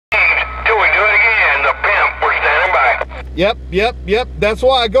Yep. That's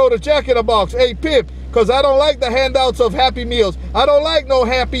why I go to Jack in the Box. Hey, Pip, because I don't like the handouts of Happy Meals. I don't like no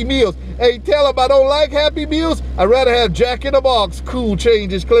Happy Meals. Hey, tell them I don't like Happy Meals. I'd rather have Jack in the Box. Cool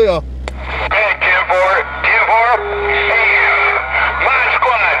change is clear. Hey, 10-4. 10-4. Hey, my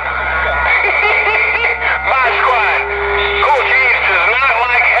squad. My squad. Coach East does not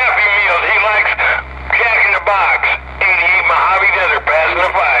like Happy Meals. He likes Jack in the Box. 88 Mojave Desert, passing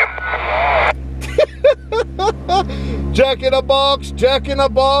the 5. Jack in the Box, Jack in the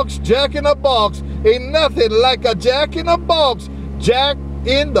Box, Jack in the Box. Ain't nothing like a Jack in the Box. Jack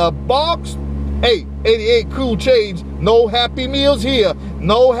in the Box. Hey, 88 cool change. No Happy Meals here.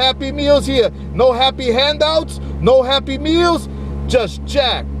 No Happy Meals here. No happy handouts. No Happy Meals. Just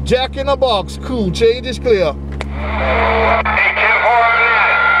Jack. Jack in the Box. Cool change is clear. Hey,